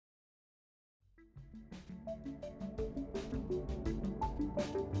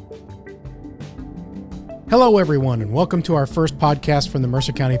Hello, everyone, and welcome to our first podcast from the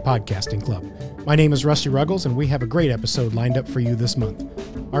Mercer County Podcasting Club. My name is Rusty Ruggles, and we have a great episode lined up for you this month.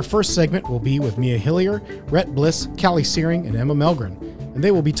 Our first segment will be with Mia Hillier, Rhett Bliss, Callie Searing, and Emma Melgren, and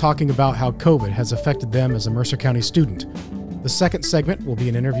they will be talking about how COVID has affected them as a Mercer County student. The second segment will be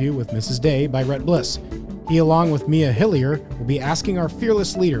an interview with Mrs. Day by Rhett Bliss. He, along with Mia Hillier, will be asking our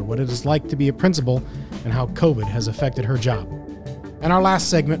fearless leader what it is like to be a principal and how COVID has affected her job. And our last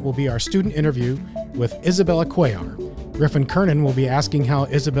segment will be our student interview with Isabella Cuellar. Griffin Kernan will be asking how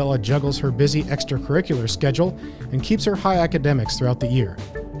Isabella juggles her busy extracurricular schedule and keeps her high academics throughout the year.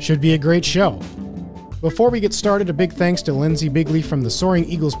 Should be a great show. Before we get started, a big thanks to Lindsay Bigley from the Soaring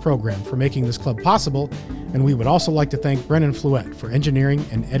Eagles program for making this club possible, and we would also like to thank Brennan Fluette for engineering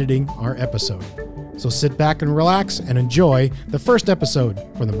and editing our episode. So sit back and relax and enjoy the first episode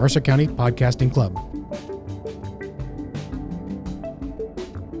from the Mercer County Podcasting Club.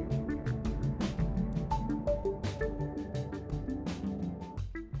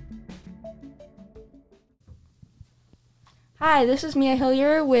 Hi, this is Mia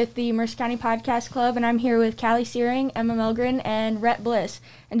Hillier with the Mercer County Podcast Club, and I'm here with Callie Searing, Emma Melgren, and Rhett Bliss.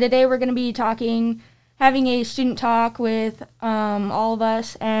 And today we're going to be having a student talk with all of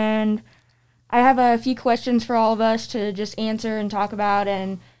us, and I have a few questions for all of us to just answer and talk about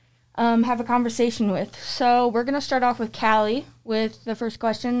and have a conversation with. So we're going to start off with Callie with the first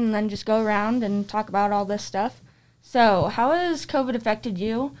question and then just go around and talk about all this stuff. So how has COVID affected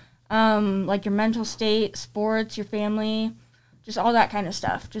you? Like your mental state, sports, your family, just all that kind of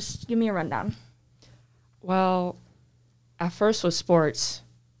stuff. Just give me a rundown. Well, at first with sports,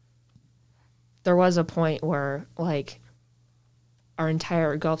 there was a point where, like, our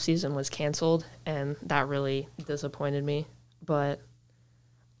entire golf season was canceled, and that really disappointed me. But,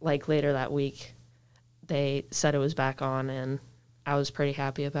 like, later that week, they said it was back on, and I was pretty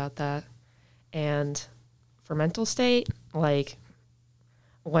happy about that. And for mental state, like,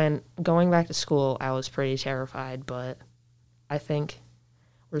 when going back to school, I was pretty terrified, but I think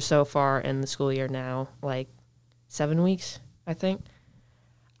we're so far in the school year now, like 7 weeks, I think.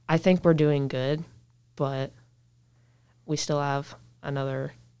 I think we're doing good, but we still have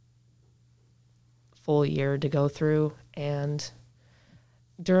another full year to go through. And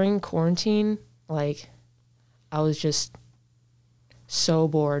during quarantine, like, I was just so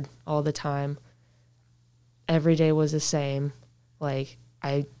bored all the time. Every day was the same. Like,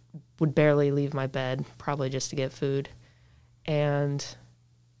 I would barely leave my bed, probably just to get food. And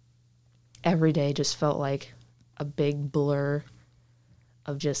every day just felt like a big blur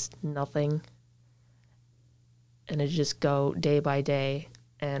of just nothing. And it just go day by day,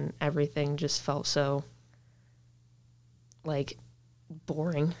 and everything just felt so, like,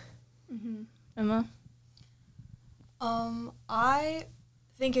 boring. Mm-hmm. Emma? I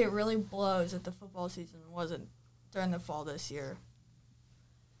think it really blows that the football season wasn't during the fall this year.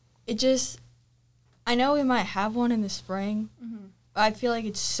 I know we might have one in the spring, but I feel like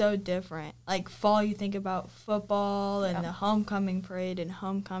it's so different. Like, fall, you think about football and the homecoming parade and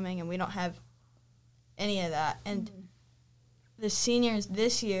homecoming, and we don't have any of that. And the seniors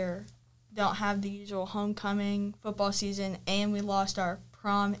this year don't have the usual homecoming football season, and we lost our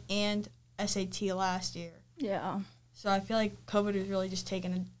prom and SAT last year. Yeah. So I feel like COVID has really just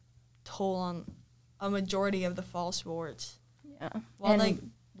taken a toll on a majority of the fall sports. Yeah. Well, and like,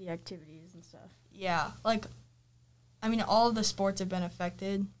 the activities and stuff. Yeah, like, I mean, all of the sports have been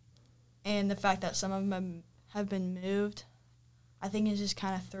affected, and the fact that some of them have been moved, I think it just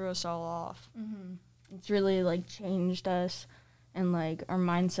kind of threw us all off. Mm-hmm. It's really, like, changed us and, like, our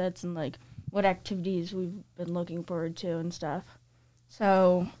mindsets and, like, what activities we've been looking forward to and stuff.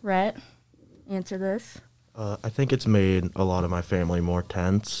 So, Rhett, answer this. I think it's made a lot of my family more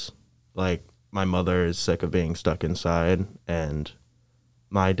tense. Like, my mother is sick of being stuck inside, and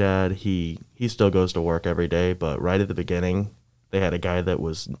my dad, he still goes to work every day, but right at the beginning, they had a guy that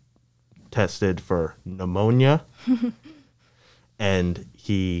was tested for pneumonia, and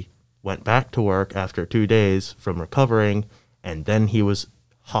he went back to work after 2 days from recovering, and then he was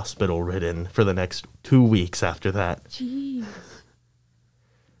hospital-ridden for the next 2 weeks after that. Jeez.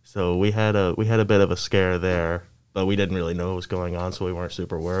 So we had a bit of a scare there, but we didn't really know what was going on, so we weren't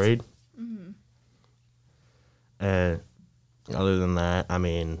super worried. Mm-hmm. And other than that, I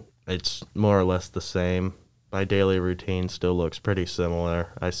mean, it's more or less the same. My daily routine still looks pretty similar.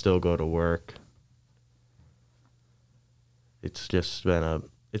 I still go to work. It's just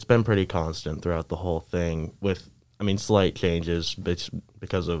been pretty constant throughout the whole thing with, I mean, slight changes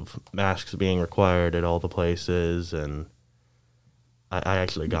because of masks being required at all the places and I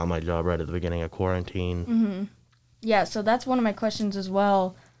actually got my job right at the beginning of quarantine. Mm-hmm. Yeah, so that's one of my questions as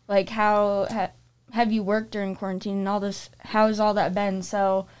well. Like, how have you worked during quarantine and all this? How has all that been?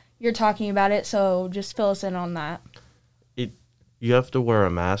 So you're talking about it, so just fill us in on that. You have to wear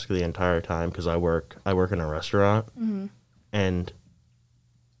a mask the entire time because I work in a restaurant, and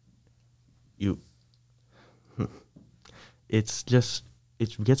it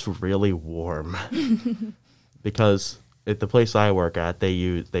gets really warm because at the place I work at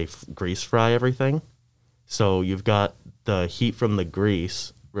they grease fry everything, so you've got the heat from the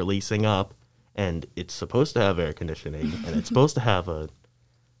grease releasing up, and it's supposed to have air conditioning and it's supposed to have a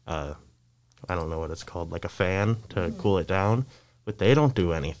I don't know what it's called, like a fan to cool it down, but they don't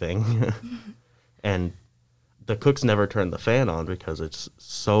do anything. And the cooks never turn the fan on because it's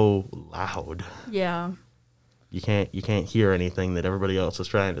so loud. Yeah. You can't hear anything that everybody else is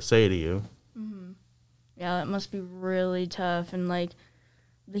trying to say to you. Yeah, that must be really tough, and like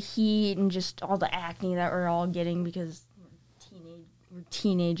the heat and just all the acne that we're all getting because we're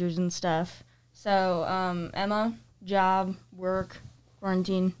teenagers and stuff. So, Emma, job, work,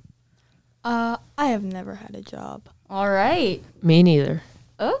 quarantine. I have never had a job. All right. Me neither.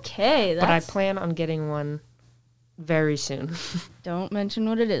 Okay, But I plan on getting one very soon. Don't mention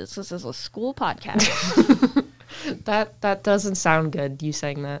what it is. This is a school podcast. That doesn't sound good, you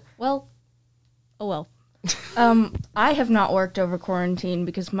saying that. Well, oh well. I have not worked over quarantine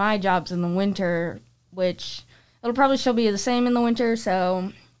because my job's in the winter, which it'll probably still be the same in the winter,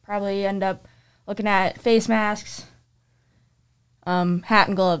 so probably end up looking at face masks, hat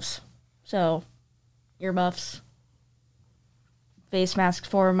and gloves. So, earmuffs. Face masks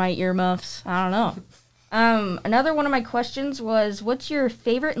for my earmuffs. I don't know. Another one of my questions was, what's your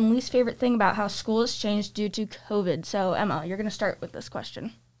favorite and least favorite thing about how school has changed due to COVID? So, Emma, you're going to start with this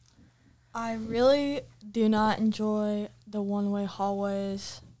question. I really do not enjoy the one-way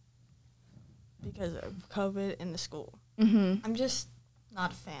hallways because of COVID in the school. Mm-hmm. I'm just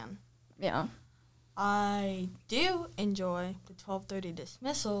not a fan. Yeah. I do enjoy the 12:30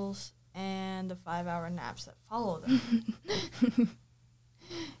 dismissals and the 5-hour naps that follow them.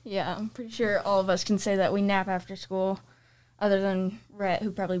 Yeah, I'm pretty sure all of us can say that we nap after school, other than Rhett,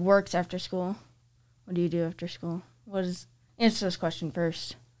 who probably works after school. What do you do after school? Answer this question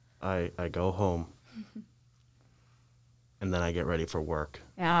first. I go home, and then I get ready for work.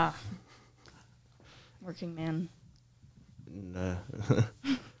 Yeah. Working man. Nah,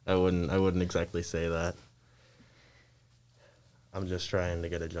 I wouldn't exactly say that. I'm just trying to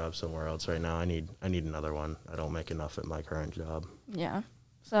get a job somewhere else right now. I need another one. I don't make enough at my current job. Yeah.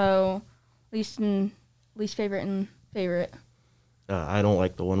 So, least favorite and favorite. I don't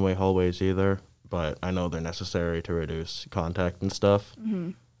like the one-way hallways either, but I know they're necessary to reduce contact and stuff.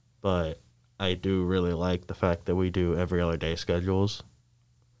 Mm-hmm. But I do really like the fact that we do every other day schedules,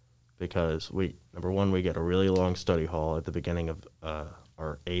 because number one, we get a really long study hall at the beginning of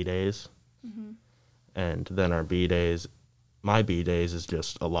our A days, and then our B days. My B days is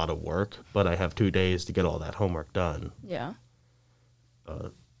just a lot of work, but I have 2 days to get all that homework done. Yeah.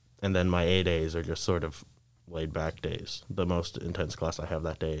 And then my A days are just sort of laid back days. The most intense class I have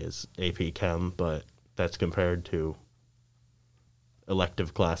that day is AP Chem, but that's compared to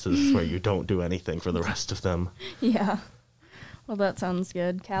elective classes where you don't do anything for the rest of them. Yeah. Well, that sounds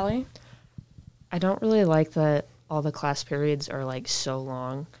good. Callie? I don't really like that all the class periods are, like, so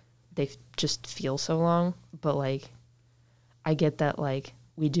long. They just feel so long. But, like, I get that, like,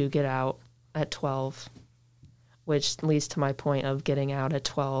 we do get out at 12, which leads to my point of getting out at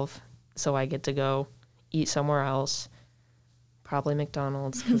 12. So I get to go eat somewhere else, probably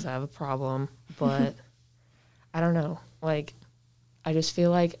McDonald's because I have a problem. But I don't know. Like, I just feel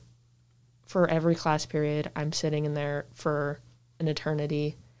like for every class period, I'm sitting in there for an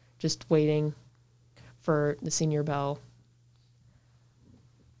eternity, just waiting for the senior bell.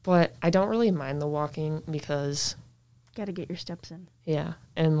 But I don't really mind the walking because... Got to get your steps in. Yeah,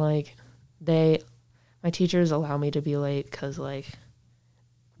 and, like, my teachers allow me to be late because, like,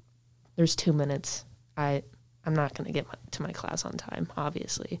 there's 2 minutes. I'm not going to get to my class on time,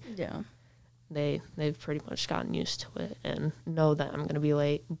 obviously. Yeah. They've pretty much gotten used to it and know that I'm going to be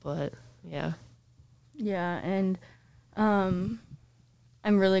late, but, yeah. Yeah, and I'm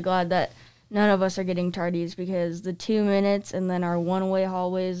really glad that none of us are getting tardies because the 2 minutes and then our one-way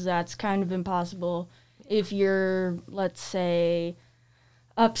hallways, that's kind of impossible. If you're, let's say,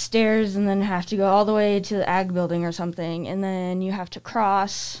 upstairs and then have to go all the way to the ag building or something, and then you have to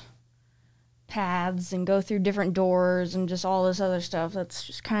cross paths and go through different doors and just all this other stuff, that's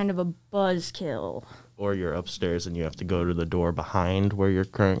just kind of a buzzkill. Or you're upstairs and you have to go to the door behind where your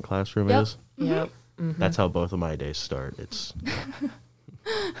current classroom Yep. is. Yep. Mm-hmm. That's how both of my days start. It's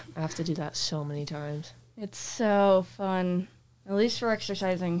I have to do that so many times. It's so fun. At least for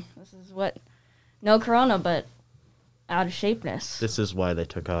exercising. This is what, no corona, but out of shapeness. This is why they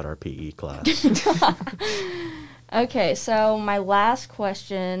took out our PE class. Okay, so my last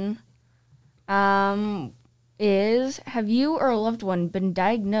question is, have you or a loved one been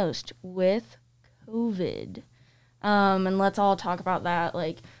diagnosed with COVID? And let's all talk about that.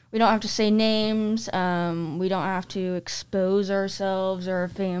 Like, we don't have to say names. We don't have to expose ourselves or our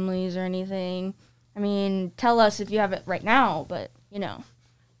families or anything. I mean, tell us if you have it right now, but, you know,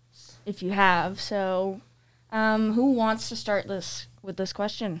 if you have. So, who wants to start this with this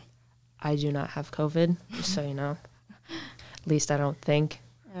question? I do not have COVID, just so you know. At least I don't think.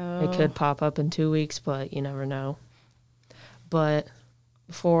 Oh. It could pop up in 2 weeks, but you never know. But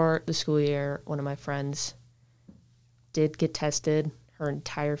before the school year, one of my friends did get tested. Her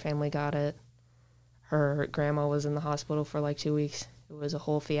entire family got it. Her grandma was in the hospital for like 2 weeks. It was a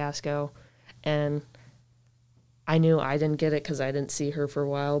whole fiasco. And I knew I didn't get it because I didn't see her for a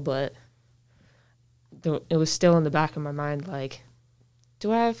while, but it was still in the back of my mind, like,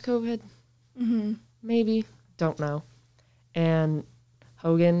 do I have COVID? Mm-hmm. Maybe. Don't know. And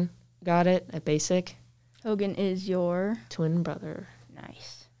Hogan got it at basic. Hogan is your Twin brother.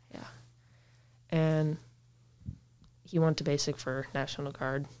 nice. Yeah. And he went to basic for National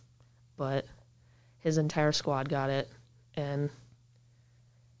Guard, but his entire squad got it, and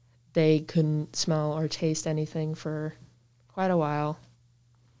they couldn't smell or taste anything for quite a while.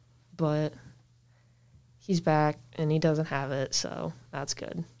 But he's back, and he doesn't have it, so that's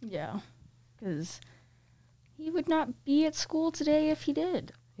good. Yeah, because he would not be at school today if he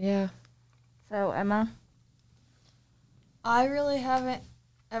did. Yeah. So, Emma? I really haven't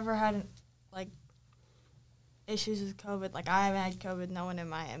ever had, like, issues with COVID. Like, I haven't had COVID. No one in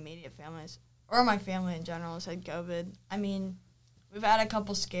my immediate families, or my family in general, has had COVID. I mean, we've had a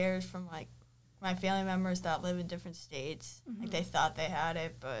couple scares from, like, my family members that live in different states. Mm-hmm. Like, they thought they had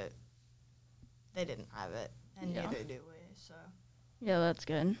it, but they didn't have it, and Yeah. neither do we, so. Yeah, that's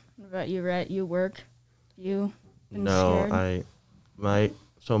good. What about you, Rhett? You work? You been No, scared?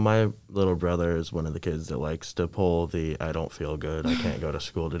 my little brother is one of the kids that likes to pull the I don't feel good, I can't go to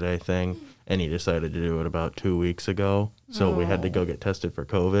school today thing, and he decided to do it about 2 weeks ago. So we had to go get tested for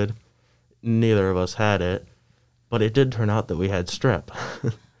COVID. Neither of us had it, but it did turn out that we had strep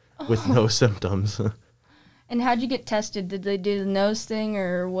with no symptoms. And how'd you get tested? Did they do the nose thing,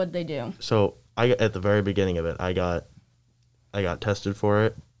 or what'd they do? So at the very beginning of it, I got tested for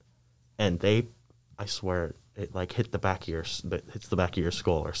it, and I swear it like hits the back of your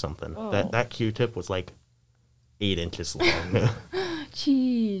skull or something. Oh. That Q-tip was like 8 inches long.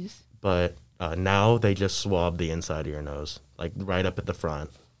 Jeez. But now they just swab the inside of your nose, like right up at the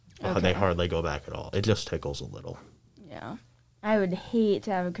front. Okay. They hardly go back at all. It just tickles a little. Yeah. I would hate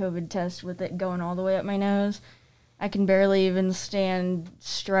to have a COVID test with it going all the way up my nose. I can barely even stand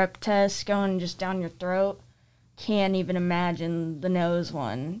strep tests going just down your throat. Can't even imagine the nose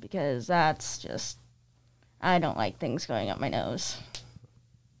one, because that's just, I don't like things going up my nose.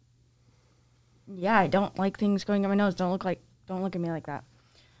 Yeah, I don't like things going up my nose. Don't look at me like that.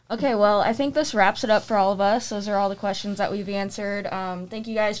 Okay, well, I think this wraps it up for all of us. Those are all the questions that we've answered. Thank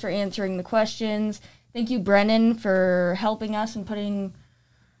you guys for answering the questions. Thank you, Brennan, for helping us and putting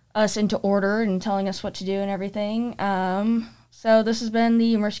us into order and telling us what to do and everything. So this has been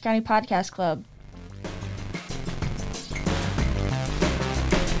the Mercer County Podcast Club.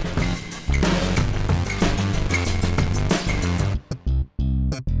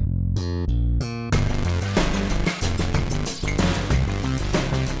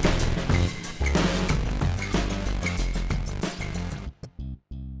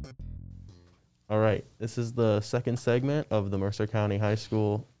 All right, this is the second segment of the Mercer County High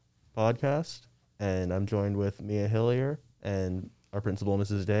School podcast, and I'm joined with Mia Hillier and our principal,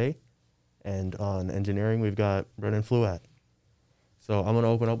 Mrs. Day, and on engineering, we've got Brennan Fluat. So I'm going to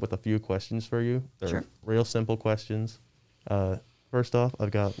open up with a few questions for you. They're Sure. real simple questions. First off,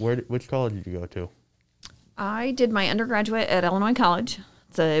 I've got, which college did you go to? I did my undergraduate at Illinois College.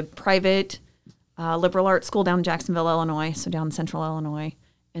 It's a private liberal arts school down in Jacksonville, Illinois, so down in central Illinois.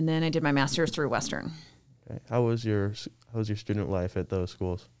 And then I did my master's through Western. Okay. How was your student life at those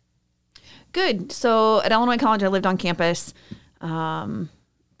schools? Good. So at Illinois College, I lived on campus,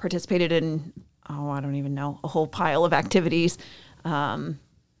 participated in, I don't even know, a whole pile of activities.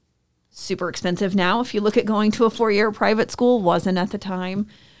 Super expensive now. If you look at going to a 4-year private school, wasn't at the time.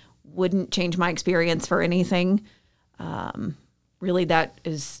 Wouldn't change my experience for anything. Really, that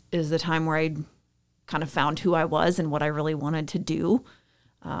is the time where I kind of found who I was and what I really wanted to do.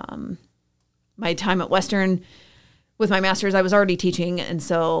 My time at Western with my master's, I was already teaching, and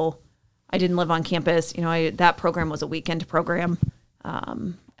so I didn't live on campus. That program was a weekend program,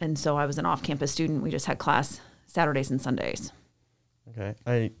 and so I was an off-campus student. We just had class Saturdays and Sundays. Okay.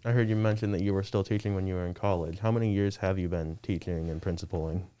 I heard you mention that you were still teaching when you were in college. How many years have you been teaching and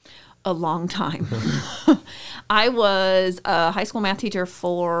principaling? A long time. I was a high school math teacher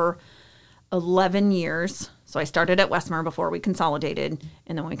for 11 years. So I started at Westmer before we consolidated.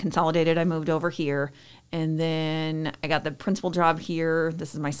 And then when we consolidated, I moved over here. And then I got the principal job here.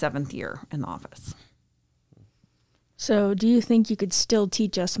 This is my 7th year in the office. So do you think you could still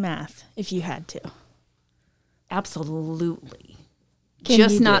teach us math if you had to? Absolutely. Can you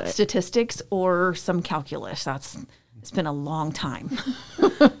Just do not it? statistics or some calculus. It's been a long time.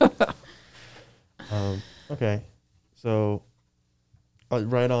 Okay. So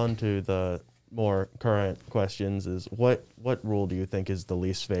right on to the more current questions is what rule do you think is the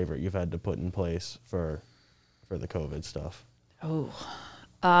least favorite you've had to put in place for the COVID stuff?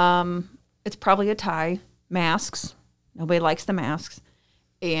 It's probably a tie. Masks. Nobody likes the masks.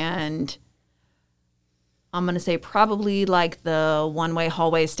 And I'm going to say probably like the one-way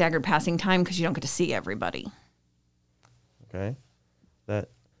hallway staggered passing time because you don't get to see everybody. Okay.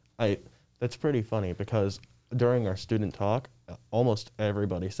 That's pretty funny because during our student talk, almost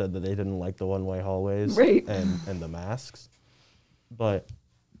everybody said that they didn't like the one-way hallways Right. and the masks. But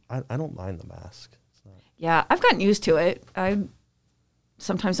I don't mind the mask. It's not, Yeah, I've gotten used to it. I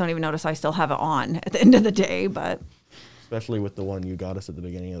sometimes don't even notice I still have it on at the end of the day, but especially with the one you got us at the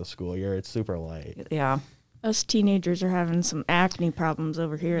beginning of the school year, it's super light. yeah. Us teenagers are having some acne problems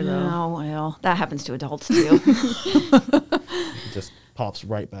over here, though. No, well, that happens to adults too. It just pops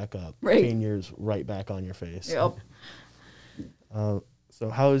right back up. Right. Teen years right back on your face. Yep. So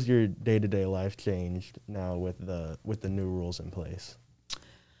how has your day-to-day life changed now with the new rules in place?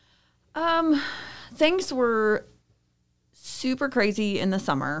 Things were super crazy in the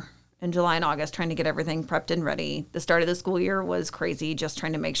summer, in July and August, trying to get everything prepped and ready. The start of the school year was crazy, just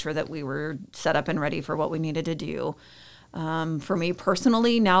trying to make sure that we were set up and ready for what we needed to do. For me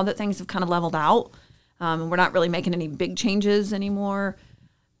personally, now that things have kind of leveled out, and we're not really making any big changes anymore,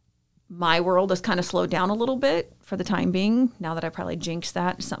 my world has kind of slowed down a little bit for the time being. Now that I probably jinxed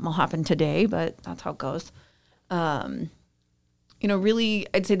that, something will happen today, but that's how it goes. Really,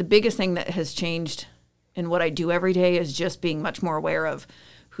 I'd say the biggest thing that has changed in what I do every day is just being much more aware of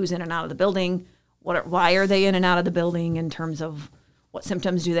who's in and out of the building, why are they in and out of the building in terms of what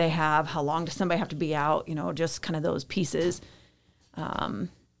symptoms do they have, how long does somebody have to be out, just kind of those pieces.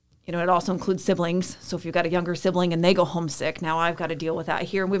 It also includes siblings. So if you've got a younger sibling and they go home sick, now I've got to deal with that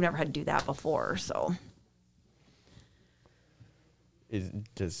here. We've never had to do that before, so.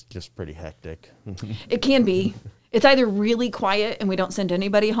 It's just pretty hectic. It can be. It's either really quiet and we don't send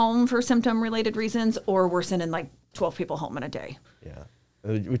anybody home for symptom-related reasons, or we're sending like 12 people home in a day. Yeah.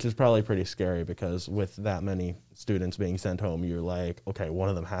 Which is probably pretty scary because with that many students being sent home, you're like, okay, one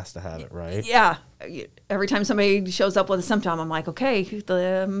of them has to have it, right? Yeah. Every time somebody shows up with a symptom, I'm like, okay,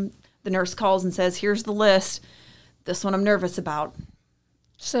 the nurse calls and says, here's the list. This one I'm nervous about.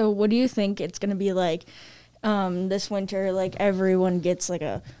 So what do you think it's going to be like this winter? Like everyone gets like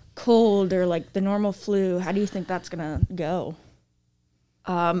a cold or like the normal flu. How do you think that's going to go?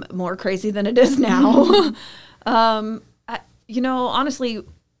 More crazy than it is now. Honestly,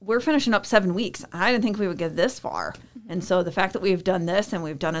 we're finishing up 7 weeks. I didn't think we would get this far. And so the fact that we've done this and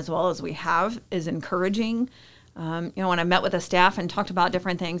we've done as well as we have is encouraging. When I met with the staff and talked about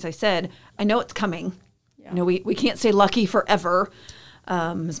different things, I said, I know it's coming. Yeah. We can't stay lucky forever,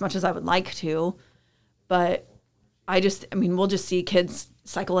 as much as I would like to. But we'll just see kids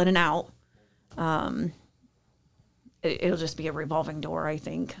cycle in and out. It'll just be a revolving door, I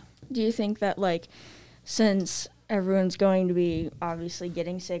think. Do you think that, like, since everyone's going to be obviously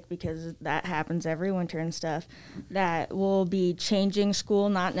getting sick because that happens every winter and stuff, that we'll be changing school,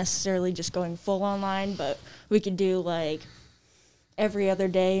 not necessarily just going full online, but we could do, like, every other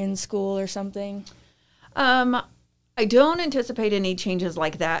day in school or something? I don't anticipate any changes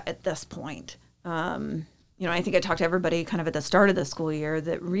like that at this point. I think I talked to everybody kind of at the start of the school year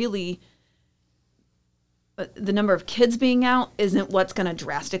that really the number of kids being out isn't what's going to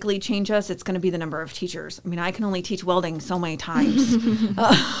drastically change us. It's going to be the number of teachers. I mean, I can only teach welding so many times.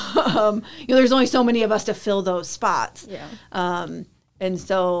 There's only so many of us to fill those spots. Yeah. And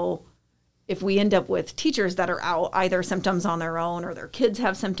so if we end up with teachers that are out, either symptoms on their own or their kids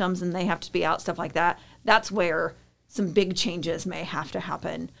have symptoms and they have to be out, stuff like that, that's where some big changes may have to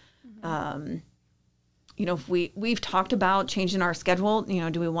happen. Mm-hmm. If we've talked about changing our schedule,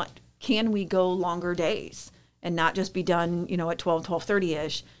 can we go longer days and not just be done, at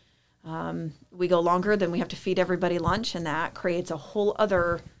 12:30-ish? We go longer, then we have to feed everybody lunch, and that creates a whole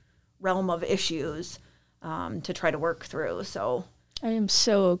other realm of issues to try to work through. So I am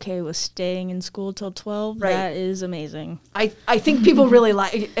so okay with staying in school till 12. Right. That is amazing. I think people really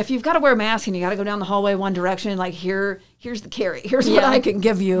like, if you've got to wear a mask and you got to go down the hallway one direction, like here's the carry, here's what I can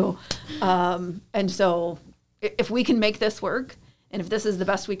give you. And so if we can make this work, and if this is the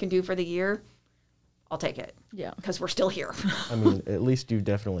best we can do for the year, I'll take it. Yeah. Because we're still here. I mean, at least you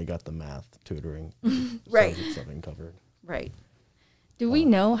definitely got the math tutoring. Right. Something covered. Right. Do we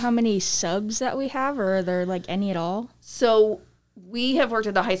know how many subs that we have, or are there like any at all? So we have worked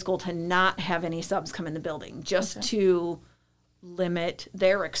at the high school to not have any subs come in the building, just to limit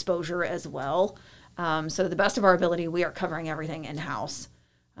their exposure as well. So to the best of our ability, we are covering everything in-house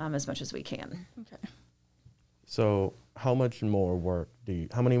as much as we can. Okay. So how much more work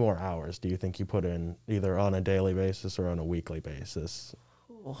how many more hours do you think you put in either on a daily basis or on a weekly basis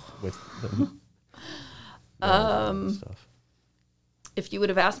with the stuff? If you would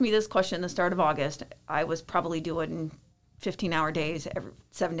have asked me this question in the start of August, I was probably doing 15-hour days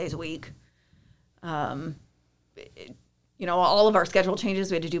 7 days a week. All of our schedule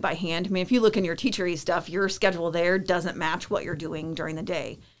changes we had to do by hand. I mean, if you look in your teachery stuff, your schedule there doesn't match what you're doing during the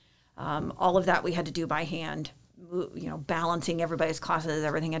day. All of that we had to do by hand. Balancing everybody's classes,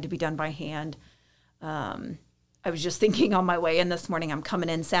 everything had to be done by hand. I was just thinking on my way in this morning, I'm coming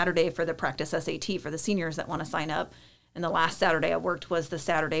in Saturday for the practice SAT for the seniors that want to sign up. And the last Saturday I worked was the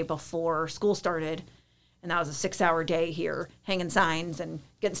Saturday before school started. And that was a 6-hour day here, hanging signs and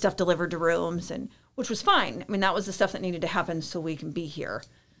getting stuff delivered to rooms, and which was fine. I mean, that was the stuff that needed to happen so we can be here.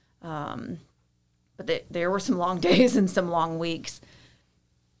 But there were some long days and some long weeks.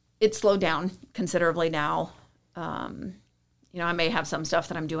 It's slowed down considerably now. I may have some stuff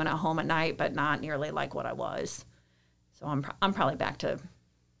that I'm doing at home at night, but not nearly like what I was. So I'm probably back to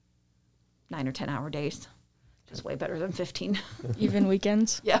 9 or 10-hour days. Just way better than 15. Even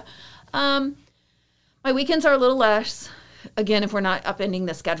weekends? Yeah. My weekends are a little less. Again, if we're not upending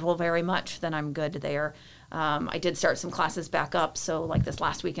the schedule very much, then I'm good there. I did start some classes back up. So like this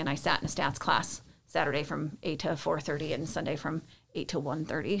last weekend, I sat in a stats class Saturday from 8 to 4:30 and Sunday from 8 to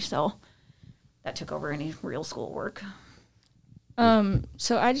 1:30. So that took over any real school work.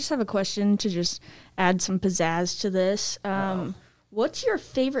 So I just have a question to just add some pizzazz to this. What's your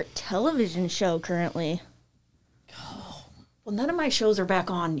favorite television show currently? Well, none of my shows are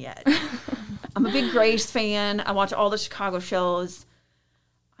back on yet. I'm a big Grace fan. I watch all the Chicago shows.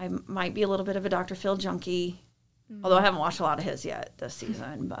 I might be a little bit of a Dr. Phil junkie, although I haven't watched a lot of his yet this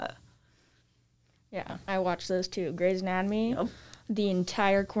season. But Yeah, I watch those too. Grey's Anatomy, Yep. the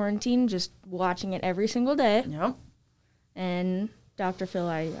entire quarantine, just watching it every single day. Yep. And Dr. Phil,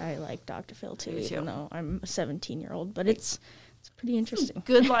 I like Dr. Phil too, Me too. even though I'm a 17-year-old. But it's pretty interesting.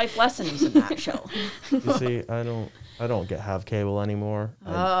 Good life lessons in that show. You see, I don't have cable anymore.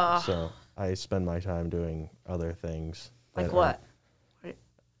 So I spend my time doing other things. Like that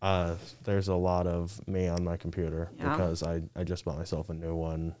what? There's a lot of me on my computer Yeah. because I just bought myself a new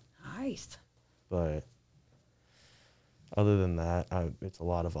one. Nice. But other than that, it's a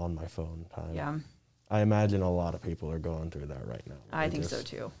lot of on my phone time. Yeah, I imagine a lot of people are going through that right now. I They're think so just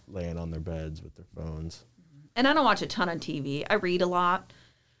too. Laying on their beds with their phones. And I don't watch a ton of TV. I read a lot.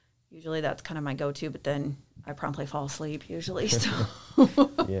 Usually that's kind of my go-to, but then I promptly fall asleep usually. So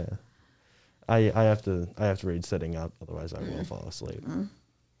Yeah. I have to read sitting up, otherwise I will fall asleep.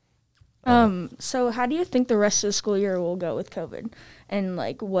 So how do you think the rest of the school year will go with COVID? And,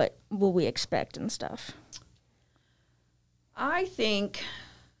 like, what will we expect and stuff? I think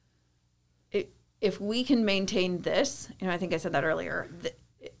if we can maintain this, I think I said that earlier,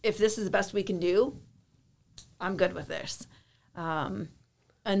 if this is the best we can do, I'm good with this.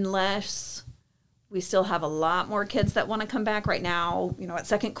 Unless we still have a lot more kids that want to come back right now. At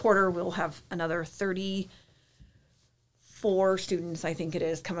second quarter, we'll have another 34 students, I think it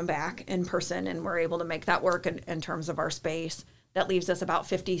is, coming back in person, and we're able to make that work in terms of our space. That leaves us about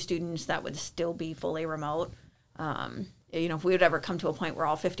 50 students that would still be fully remote. If we would ever come to a point where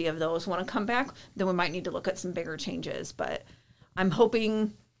all 50 of those want to come back, then we might need to look at some bigger changes. But I'm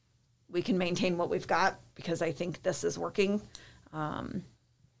hoping we can maintain what we've got, because I think this is working,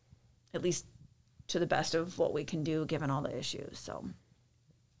 at least to the best of what we can do given all the issues. So,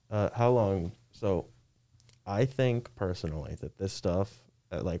 How long? So, I think personally that this stuff,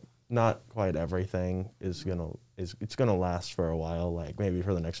 not quite everything it's gonna last for a while. Like maybe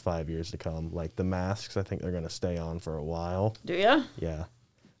for the next 5 years to come. Like the masks, I think they're gonna stay on for a while. do you? Yeah.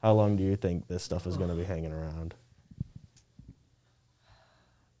 How long do you think this stuff is gonna be hanging around?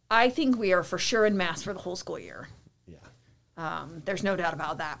 I think we are for sure in mass for the whole school year. Yeah. There's no doubt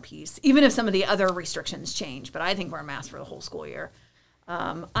about that piece, even if some of the other restrictions change. But I think we're masked for the whole school year.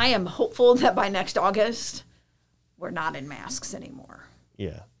 I am hopeful that by next August, we're not in masks anymore.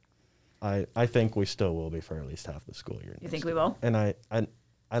 Yeah. I think we still will be for at least half the school year. You think we will? And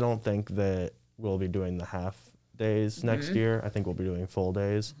I don't think that we'll be doing the half days next year. I think we'll be doing full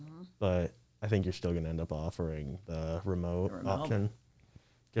days. But I think you're still going to end up offering the remote option.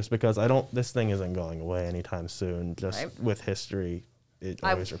 Just because this thing isn't going away anytime soon. Just with history, it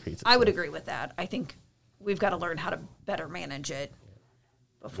always repeats itself. I would agree with that. I think we've got to learn how to better manage it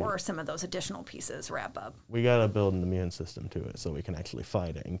before some of those additional pieces wrap up. We got to build an immune system to it so we can actually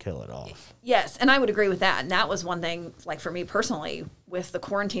fight it and kill it off. Yes, and I would agree with that. And that was one thing, like for me personally, with the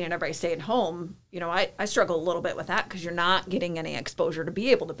quarantine and everybody staying home, I struggle a little bit with that because you're not getting any exposure to be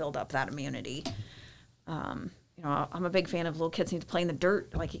able to build up that immunity. I'm a big fan of little kids need to play in the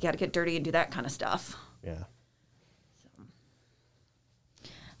dirt. Like, you got to get dirty and do that kind of stuff. Yeah.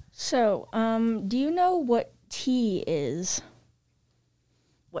 So, do you know what tea is?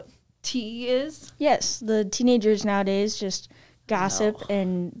 What tea is? Yes, the teenagers nowadays just gossip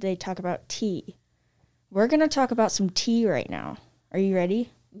and they talk about tea. We're going to talk about some tea right now. Are you ready?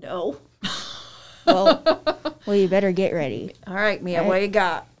 No. Well, you better get ready. All right, Mia, what you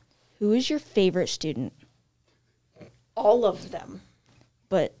got? Who is your favorite student? All of them.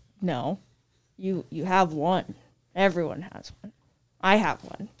 But no, you have one. Everyone has one. I have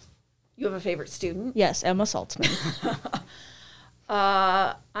one. You have a favorite student? Yes, Emma Saltzman.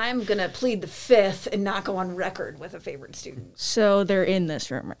 I'm going to plead the fifth and not go on record with a favorite student. So they're in this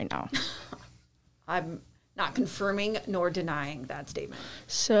room right now. I'm not confirming nor denying that statement.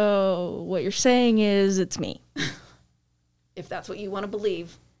 So what you're saying is it's me. If that's what you want to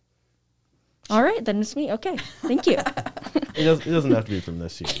believe. All right, then it's me. Okay, thank you. It doesn't have to be from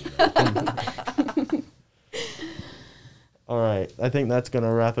this year. All right, I think that's going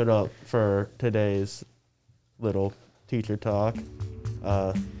to wrap it up for today's little teacher talk.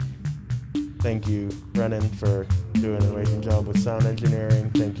 Thank you, Brennan, for doing an amazing job with sound engineering.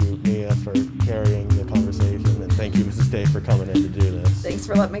 Thank you, Mia, for carrying the conversation. And thank you, Mrs. Day, for coming in to do this. Thanks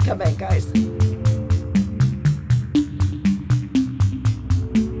for letting me come in, guys.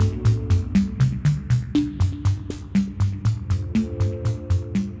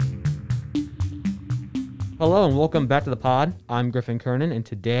 Hello and welcome back to the pod. I'm Griffin Kernan, and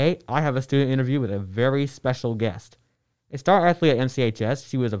today I have a student interview with a very special guest. A star athlete at MCHS,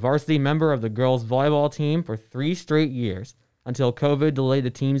 she was a varsity member of the girls' volleyball team for 3 straight years until COVID delayed the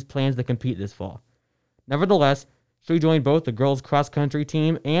team's plans to compete this fall. Nevertheless, she joined both the girls' cross-country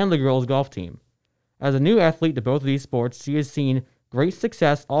team and the girls' golf team. As a new athlete to both of these sports, she has seen great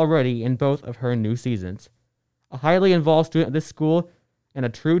success already in both of her new seasons. A highly involved student at this school and a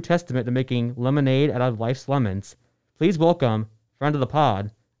true testament to making lemonade out of life's lemons. Please welcome, friend of the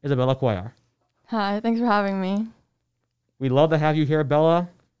pod, Isabella Cuellar. Hi, thanks for having me. We love to have you here, Bella.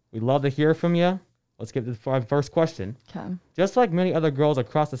 We'd love to hear from you. Let's get to our first question. Okay. Just like many other girls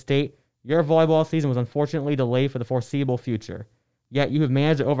across the state, your volleyball season was unfortunately delayed for the foreseeable future. Yet you have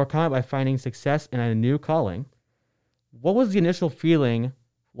managed to overcome it by finding success in a new calling. What was the initial feeling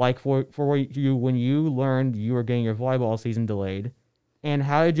like for you when you learned you were getting your volleyball season delayed? And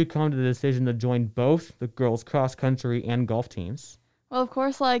how did you come to the decision to join both the girls' cross-country and golf teams? Well, of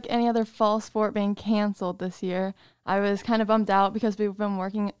course, like any other fall sport being canceled this year, I was kind of bummed out because we've been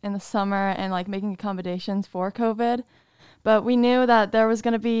working in the summer and like making accommodations for COVID. But we knew that there was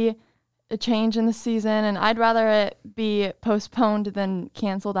going to be a change in the season, and I'd rather it be postponed than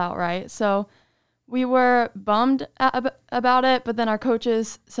canceled outright. So we were bummed about it, but then our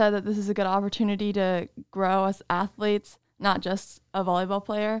coaches said that this is a good opportunity to grow as athletes, not just a volleyball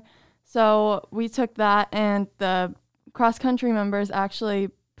player. So we took that, and the cross-country members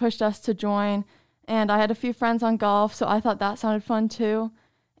actually pushed us to join, and I had a few friends on golf, so I thought that sounded fun too.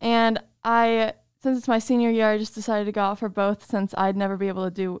 And since it's my senior year, I just decided to go out for both since I'd never be able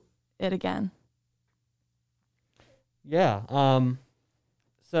to do it again. Yeah.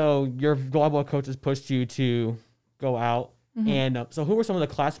 So your volleyball coaches pushed you to go out, and so who were some of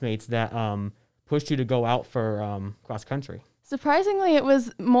the classmates that pushed you to go out for cross country? Surprisingly, it was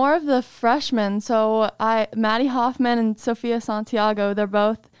more of the freshmen. So Maddie Hoffman and Sophia Santiago,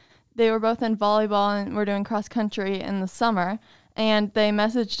 they were both in volleyball and were doing cross country in the summer. And they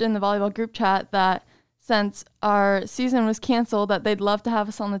messaged in the volleyball group chat that since our season was canceled, that they'd love to have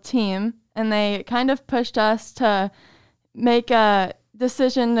us on the team. And they kind of pushed us to make a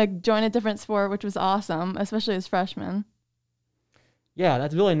decision to join a different sport, which was awesome, especially as freshmen. Yeah,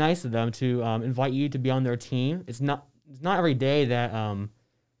 that's really nice of them to invite you to be on their team. It's not every day that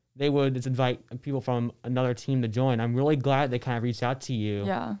they would just invite people from another team to join. I'm really glad they kind of reached out to you.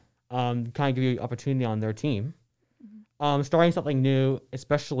 Yeah. Kind of give you opportunity on their team. Starting something new,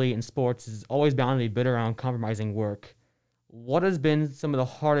 especially in sports, is always bound to be bitter around compromising work. What has been some of the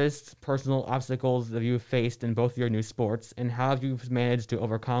hardest personal obstacles that you've faced in both your new sports, and how have you managed to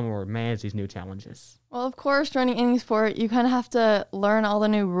overcome or manage these new challenges? Well, of course, joining any sport, you kind of have to learn all the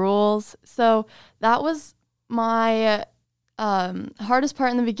new rules. So that was my hardest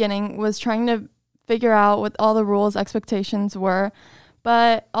part in the beginning, was trying to figure out what all the rules, expectations were.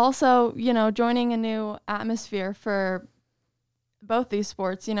 But also, joining a new atmosphere for both these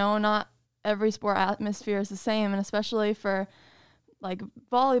sports, not every sport atmosphere is the same. And especially for like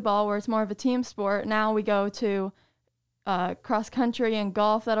volleyball, where it's more of a team sport, now we go to cross country and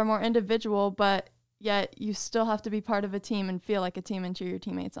golf that are more individual, but yet you still have to be part of a team and feel like a team and cheer your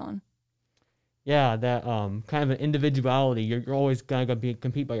teammates on. Yeah, that kind of an individuality. You're always going to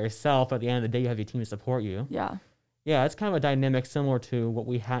compete by yourself. At the end of the day, you have your team to support you. Yeah. Yeah, it's kind of a dynamic similar to what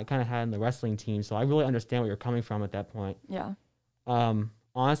we kind of had in the wrestling team. So I really understand where you're coming from at that point. Yeah.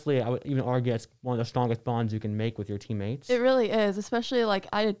 Honestly, I would even argue it's one of the strongest bonds you can make with your teammates. It really is, especially like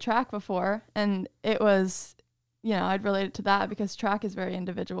I did track before, and it was, I'd relate it to that because track is very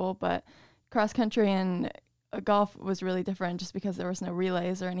individual, but cross country and golf was really different just because there was no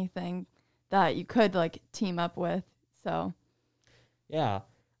relays or anything that you could like team up with. So, yeah.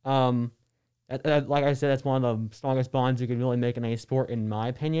 Like I said, that's one of the strongest bonds you can really make in any sport, in my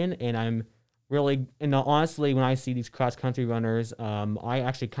opinion. And I'm really, honestly, when I see these cross country runners, I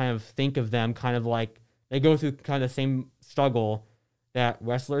actually kind of think of them kind of like they go through kind of the same struggle that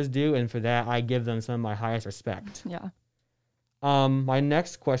wrestlers do. And for that, I give them some of my highest respect. yeah. My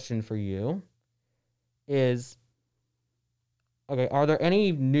next question for you is, okay, are there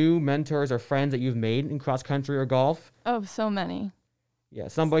any new mentors or friends that you've made in cross country or golf? Oh, so many. Yeah,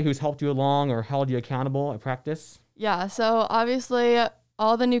 somebody who's helped you along or held you accountable at practice? Yeah, so obviously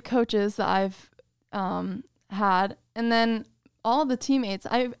all the new coaches that I've had, and then all the teammates,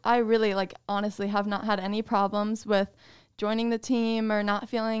 I really, honestly have not had any problems with joining the team or not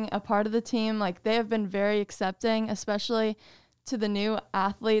feeling a part of the team. Like, they have been very accepting, especially to the new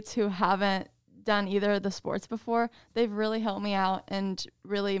athletes who haven't done either of the sports before. They've really helped me out and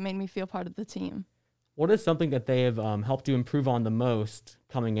really made me feel part of the team. What is something that they have helped you improve on the most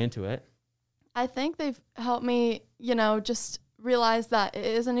coming into it? I think they've helped me, just realize that it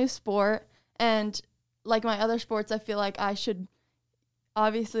is a new sport. And like my other sports, I feel like I should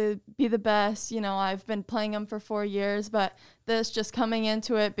obviously be the best. I've been playing them for 4 years, but this just coming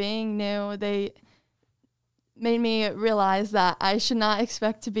into it, being new, they made me realize that I should not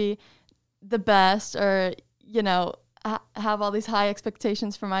expect to be the best or, have all these high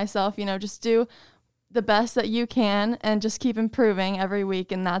expectations for myself. Just do the best that you can and just keep improving every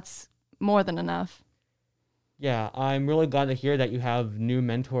week, and that's more than enough. Yeah, I'm really glad to hear that you have new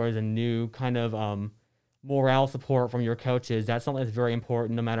mentors and new kind of morale support from your coaches. That's something that's very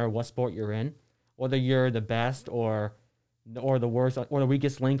important no matter what sport you're in. Whether you're the best or the worst or the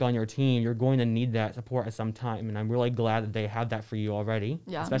weakest link on your team, you're going to need that support at some time, and I'm really glad that they have that for you already,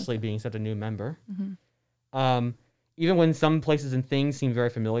 especially being such a new member. Mm-hmm. Even when some places and things seem very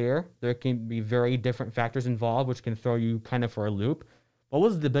familiar, there can be very different factors involved, which can throw you kind of for a loop. What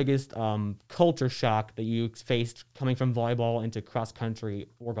was the biggest culture shock that you faced coming from volleyball into cross country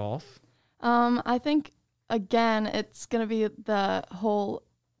or golf? I think, again, it's going to be the whole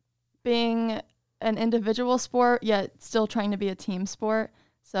being an individual sport, yet still trying to be a team sport.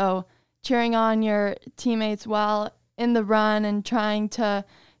 So cheering on your teammates while in the run and trying to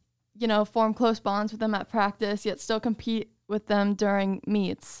form close bonds with them at practice, yet still compete with them during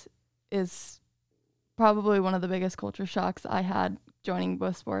meets is probably one of the biggest culture shocks I had joining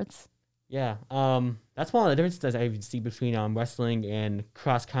both sports. Yeah, that's one of the differences I see between wrestling and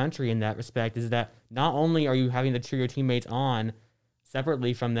cross country in that respect, is that not only are you having to cheer your teammates on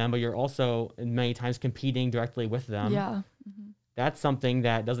separately from them, but you're also many times competing directly with them. Yeah. Mm-hmm. That's something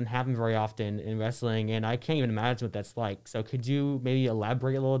that doesn't happen very often in wrestling, and I can't even imagine what that's like. So could you maybe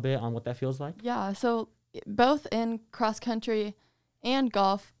elaborate a little bit on what that feels like? Yeah, so both in cross country and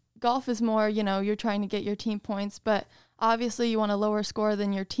golf is more, you're trying to get your team points, but obviously you want a lower score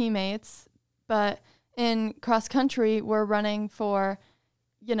than your teammates. But in cross country, we're running for,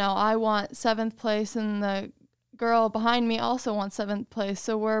 I want 7th place, and the girl behind me also wants 7th place.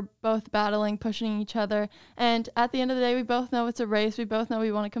 So we're both battling, pushing each other. And at the end of the day, we both know it's a race. We both know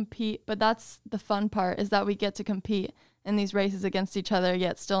we want to compete. But that's the fun part, is that we get to compete in these races against each other,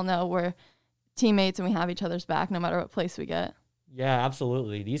 yet still know we're teammates and we have each other's back no matter what place we get. Yeah,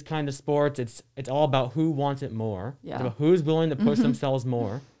 absolutely. These kind of sports, it's all about who wants it more. Yeah. It's about who's willing to push themselves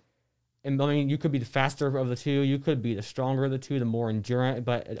more. and I mean, you could be the faster of the two, you could be the stronger of the two, the more endurant,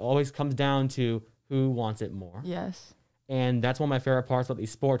 but it always comes down to who wants it more. Yes. And that's one of my favorite parts about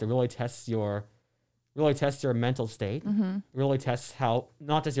these sports. It really tests your mental state. Mm-hmm. Really tests how,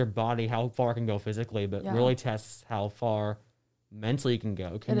 not just your body, how far it can go physically, but Yeah. really tests how far mentally you can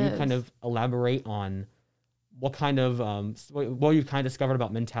go. Can It you kind is. of elaborate on what kind of what you kind of discovered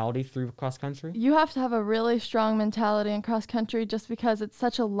about mentality through cross country? You have to have a really strong mentality in cross country just because it's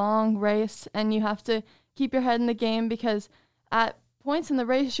such a long race, and you have to keep your head in the game, because at points in the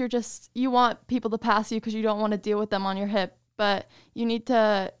race you want people to pass you because you don't want to deal with them on your hip, but you need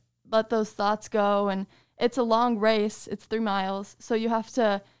to let those thoughts go. And it's a long race, it's 3 miles, so you have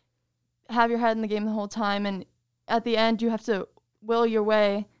to have your head in the game the whole time, and at the end you have to will your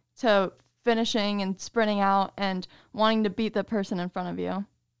way to finishing and sprinting out and wanting to beat the person in front of you.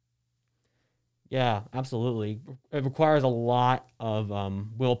 Yeah, absolutely. It requires a lot of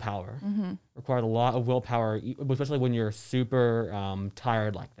willpower. Mm-hmm. Requires a lot of willpower, especially when you're super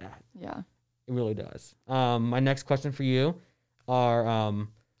tired like that. Yeah. It really does. My next question for you are,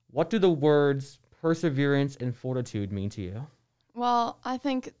 what do the words perseverance and fortitude mean to you? Well, I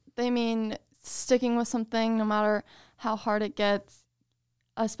think they mean sticking with something no matter how hard it gets,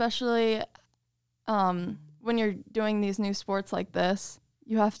 especially when you're doing these new sports like this.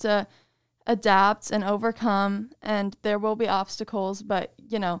 You have to adapt and overcome, and there will be obstacles, but,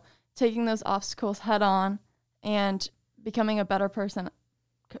 taking those obstacles head on and becoming a better person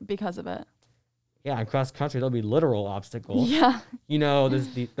because of it. Yeah, in cross country, there'll be literal obstacles. Yeah. There's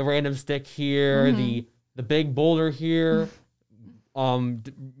the random stick here, Mm-hmm. the big boulder here,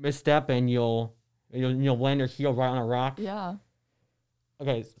 misstep and you'll land your heel right on a rock. Yeah.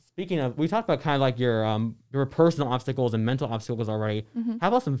 Okay, speaking of, we talked about kind of like your personal obstacles and mental obstacles already. Mm-hmm. How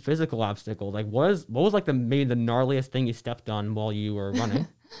about some physical obstacles? Like what was like maybe the gnarliest thing you stepped on while you were running?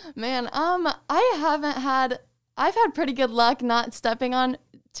 Man, I've had pretty good luck not stepping on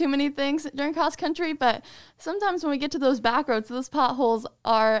too many things during cross country, but sometimes when we get to those back roads, those potholes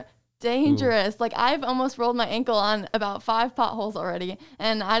are dangerous. Like, I've almost rolled my ankle on about 5 potholes already,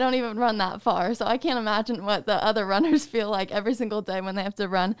 and I don't even run that far, so I can't imagine what the other runners feel like every single day when they have to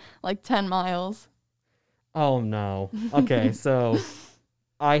run like 10 miles. Oh no. Okay, so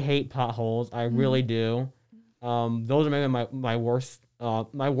I hate potholes. I really do. Those are maybe my worst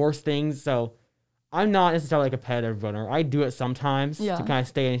things. So I'm not necessarily a competitive runner. I do it sometimes to kind of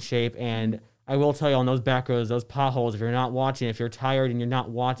stay in shape. And I will tell you, on those back roads, those potholes, if you're not watching, if you're tired and you're not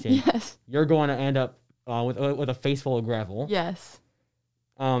watching, Yes. you're going to end up with a face full of gravel. Yes.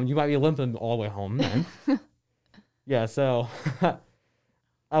 You might be limping all the way home then. Yeah, so I've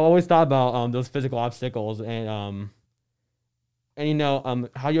always thought about those physical obstacles and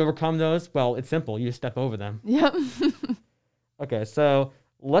how you overcome those. Well, it's simple. You just step over them. Yep. Okay, so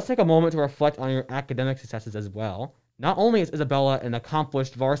let's take a moment to reflect on your academic successes as well. Not only is Isabella an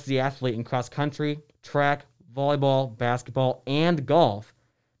accomplished varsity athlete in cross country, track, volleyball, basketball, and golf,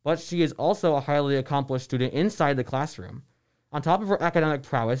 but she is also a highly accomplished student inside the classroom. On top of her academic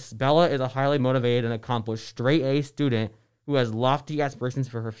prowess, Bella is a highly motivated and accomplished straight A student who has lofty aspirations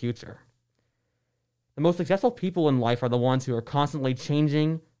for her future. The most successful people in life are the ones who are constantly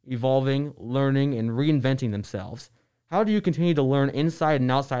changing, evolving, learning, and reinventing themselves. How do you continue to learn inside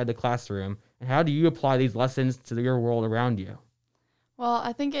and outside the classroom, and how do you apply these lessons to your world around you? Well,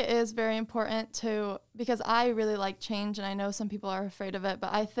 I think it is very important because I really like change, and I know some people are afraid of it,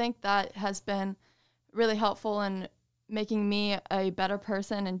 but I think that has been really helpful in making me a better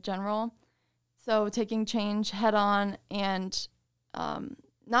person in general. So taking change head on and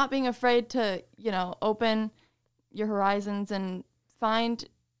not being afraid to, open your horizons and find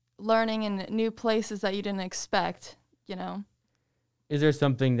learning in new places that you didn't expect, Is there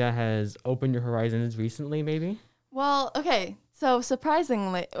something that has opened your horizons recently, maybe? Well, okay. So not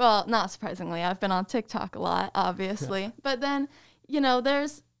surprisingly, I've been on TikTok a lot, obviously. But then,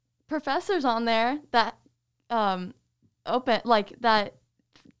 there's professors on there that that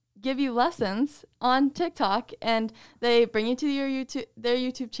give you lessons on TikTok, and they bring you to their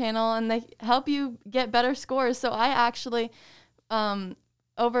YouTube channel, and they help you get better scores. So I actually,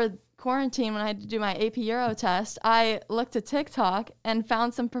 over quarantine, when I had to do my AP Euro test, I looked at TikTok and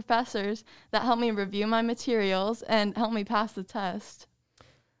found some professors that helped me review my materials and helped me pass the test.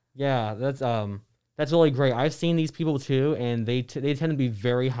 Yeah, that's really great. I've seen these people too, and they tend to be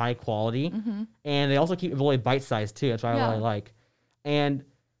very high quality, and they also keep it really bite sized too. That's what I really like, and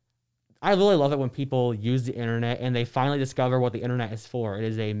I really love it when people use the internet and they finally discover what the internet is for. It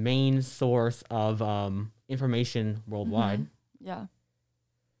is a main source of information worldwide. Yeah.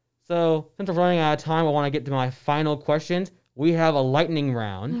 So since we're running out of time, I want to get to my final questions. We have a lightning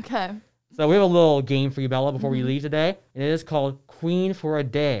round. Okay. So we have a little game for you, Bella, before we leave today, and it is called Queen for a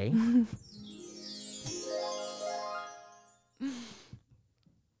Day.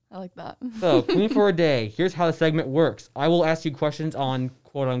 I like that. So, Queen for a Day. Here's how the segment works. I will ask you questions on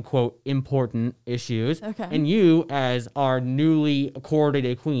quote-unquote important issues. Okay. And you, as our newly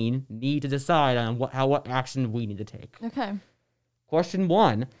coordinated queen, need to decide on what action we need to take. Okay. Question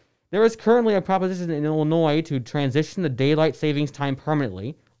 1. There is currently a proposition in Illinois to transition the daylight savings time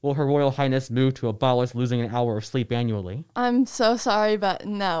permanently. Will Her Royal Highness move to abolish losing an hour of sleep annually? I'm so sorry, but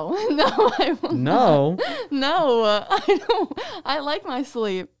no. No, I will No. not. No, I don't. I like my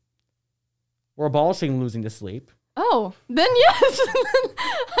sleep. We're abolishing losing to sleep. Oh, then yes.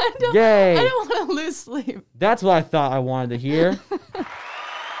 Yay. I don't want to lose sleep. That's what I thought I wanted to hear.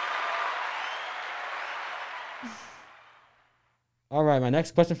 All right, my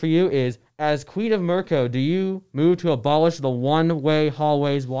next question for you is, as Queen of Mirco, do you move to abolish the one-way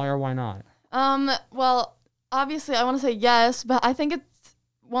hallways? Why or why not? Well, obviously I want to say yes, but I think it's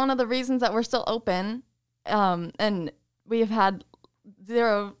one of the reasons that we're still open. And we have had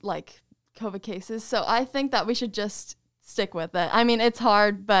 0 COVID cases. So I think that we should just stick with it. I mean, it's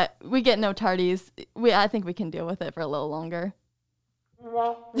hard, but we get no tardies. I think we can deal with it for a little longer.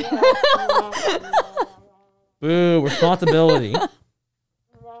 Boo, responsibility.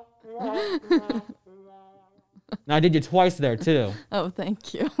 Now, I did you twice there, too. Oh,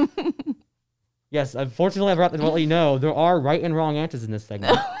 thank you. Yes, unfortunately, I've got to let you know, there are right and wrong answers in this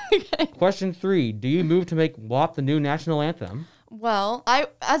segment. Okay. Question 3, do you move to make WAP the new national anthem? Well,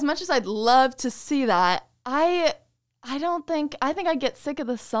 as much as I'd love to see that, I think I'd get sick of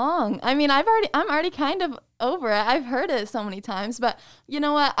the song. I mean, I'm already kind of over it. I've heard it so many times, but you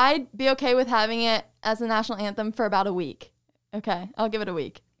know what? I'd be okay with having it as the national anthem for about a week. Okay, I'll give it a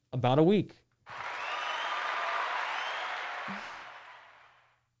week. About a week.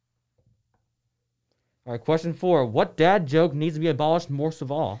 All right, question 4. What dad joke needs to be abolished most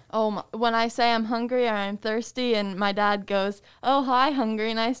of all? Oh, when I say I'm hungry or I'm thirsty and my dad goes, "Oh, hi,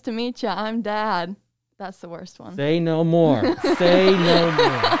 hungry, nice to meet you, I'm Dad." That's the worst one. Say no more. Say no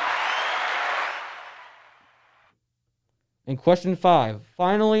more. And question 5.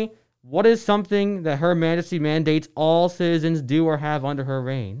 Finally, what is something that Her Majesty mandates all citizens do or have under her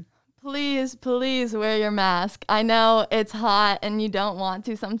reign? Please, please wear your mask. I know it's hot and you don't want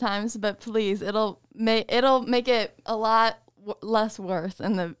to sometimes, but please, it'll make it a lot less worse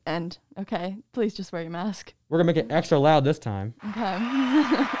in the end. Okay, please just wear your mask. We're gonna make it extra loud this time. Okay.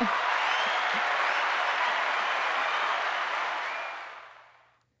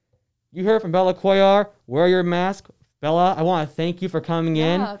 You heard from Bella Cuellar. Wear your mask. Bella, I want to thank you for coming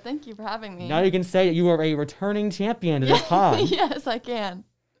in. Yeah, thank you for having me. Now you can say that you are a returning champion to this pod. Yes, I can.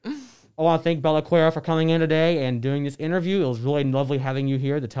 I want to thank Bella Cuellar for coming in today and doing this interview. It was really lovely having you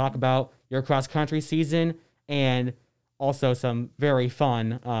here to talk about your cross-country season and also some very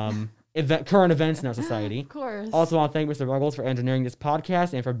fun current events in our society. Of course. Also want to thank Mr. Ruggles for engineering this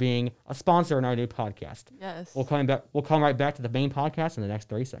podcast and for being a sponsor in our new podcast. Yes. We'll come right back to the main podcast in the next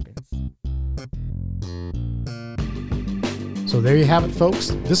 30 seconds. So there you have it,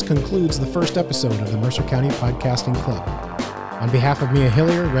 folks. This concludes the first episode of the Mercer County Podcasting Club. On behalf of Mia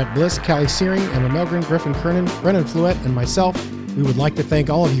Hillier, Rhett Bliss, Callie Searing, Emma Melgren, Griffin Kernan, Brennan Fluette, and myself, we would like to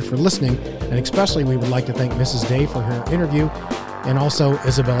thank all of you for listening, and especially we would like to thank Mrs. Day for her interview, and also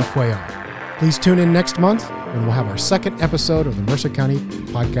Isabella Cuellar. Please tune in next month when we'll have our second episode of the Mercer County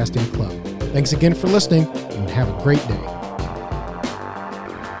Podcasting Club. Thanks again for listening, and have a great day.